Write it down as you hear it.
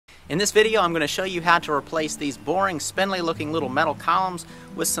In this video I'm going to show you how to replace these boring, spindly looking little metal columns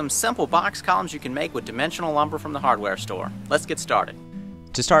with some simple box columns you can make with dimensional lumber from the hardware store. Let's get started.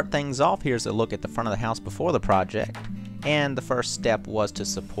 To start things off, here's a look at the front of the house before the project. And the first step was to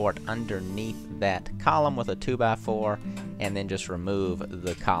support underneath that column with a 2x4 and then just remove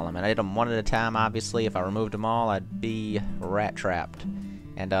the column. And I did them one at a time, obviously. If I removed them all, I'd be rat trapped.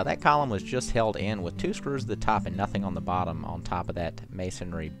 And that column was just held in with 2 screws at the top and nothing on the bottom on top of that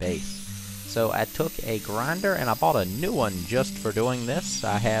masonry base. So I took a grinder and I bought a new one just for doing this.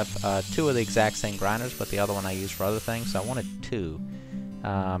 I have 2 of the exact same grinders, but the other one I use for other things, so I wanted 2.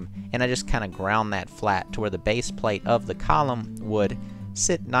 And I just kind of ground that flat to where the base plate of the column would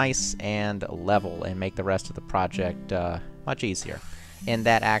sit nice and level and make the rest of the project much easier. And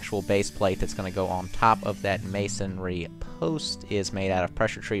that actual base plate that's going to go on top of that masonry post is made out of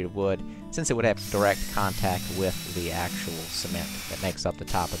pressure treated wood, since it would have direct contact with the actual cement that makes up the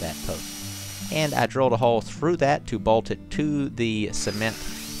top of that post. And I drilled a hole through that to bolt it to the cement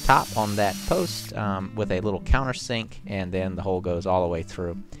top on that post with a little countersink, and then the hole goes all the way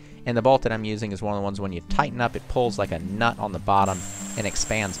through. And the bolt that I'm using is one of the ones when you tighten up, it pulls like a nut on the bottom and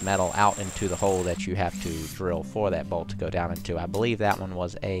expands metal out into the hole that you have to drill for that bolt to go down into. I believe that one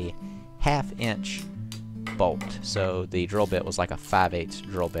was a 1/2 inch bolt, so the drill bit was like a 5/8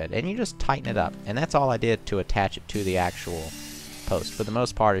 drill bit, and you just tighten it up. And that's all I did to attach it to the actual post. For the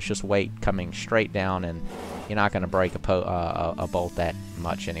most part, it's just weight coming straight down, and you're not going to break a bolt that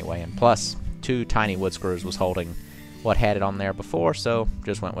much anyway. And plus, 2 tiny wood screws was holding what had it on there before, so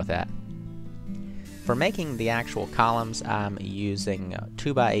just went with that. For making the actual columns, I'm using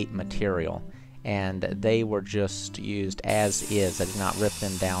 2x8 material, and they were just used as is. I did not rip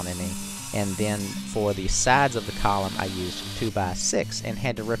them down any. And then for the sides of the column, I used 2x6 and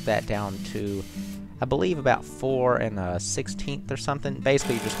had to rip that down to, I believe, about 4 1/16 or something.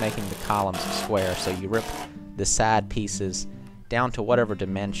 Basically, you're just making the columns square, so you rip the side pieces down to whatever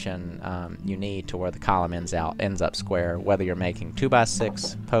dimension you need to where the column ends up square, whether you're making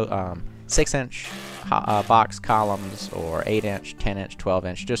 2x6 6-inch box columns or 8-inch, 10-inch,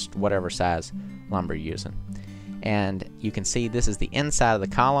 12-inch, just whatever size lumber you're using. And you can see this is the inside of the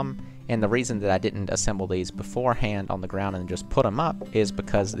column, and the reason that I didn't assemble these beforehand on the ground and just put them up is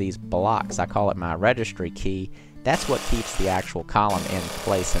because these blocks, I call it my registry key, that's what keeps the actual column in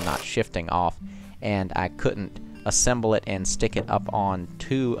place and not shifting off. And I couldn't assemble it and stick it up on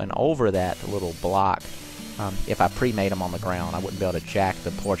to and over that little block. If I pre-made them on the ground, I wouldn't be able to jack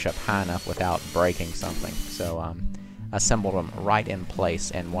the porch up high enough without breaking something. So assembled them right in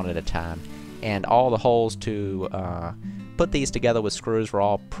place and one at a time. And all the holes to put these together with screws were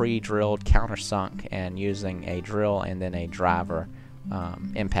all pre-drilled, countersunk, and using a drill and then a driver,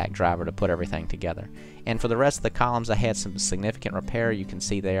 impact driver, to put everything together. And for the rest of the columns, I had some significant repair. You can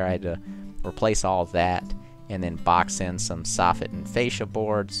see there I had to replace all of that and then box in some soffit and fascia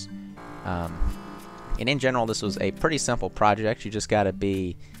boards. And in general, this was a pretty simple project. You just got to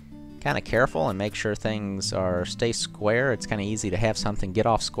be kind of careful and make sure things stay square. It's kind of easy to have something get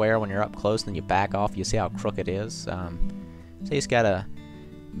off square when you're up close, and then you back off, you see how crooked it is. So you just got to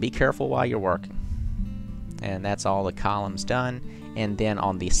be careful while you're working. And that's all the columns done. And then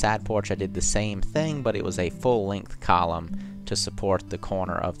on the side porch, I did the same thing, but it was a full-length column to support the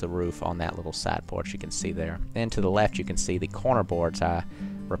corner of the roof on that little side porch you can see there. And to the left, you can see the corner boards I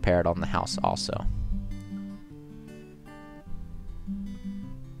repaired on the house also.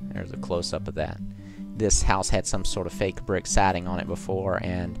 There's a close-up of that. This house had some sort of fake brick siding on it before,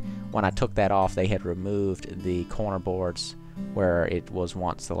 and when I took that off, they had removed the corner boards where it was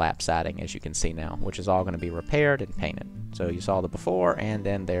once the lap siding, as you can see now, which is all going to be repaired and painted. So you saw the before, and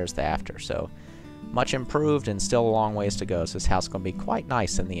then there's the after. So much improved and still a long ways to go, so this house is going to be quite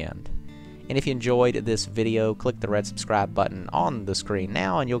nice in the end. And if you enjoyed this video, click the red subscribe button on the screen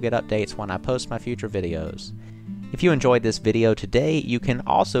now, and you'll get updates when I post my future videos. If you enjoyed this video today, you can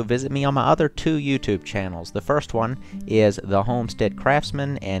also visit me on my other 2 YouTube channels. The first one is The Homestead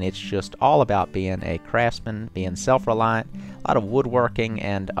Craftsman, and it's just all about being a craftsman, being self-reliant, a lot of woodworking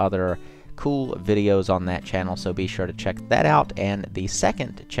and other cool videos on that channel, so be sure to check that out. And the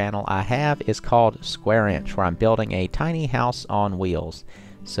second channel I have is called Square Inch, where I'm building a tiny house on wheels.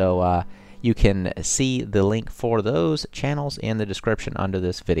 So you can see the link for those channels in the description under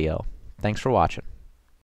this video. Thanks for watching.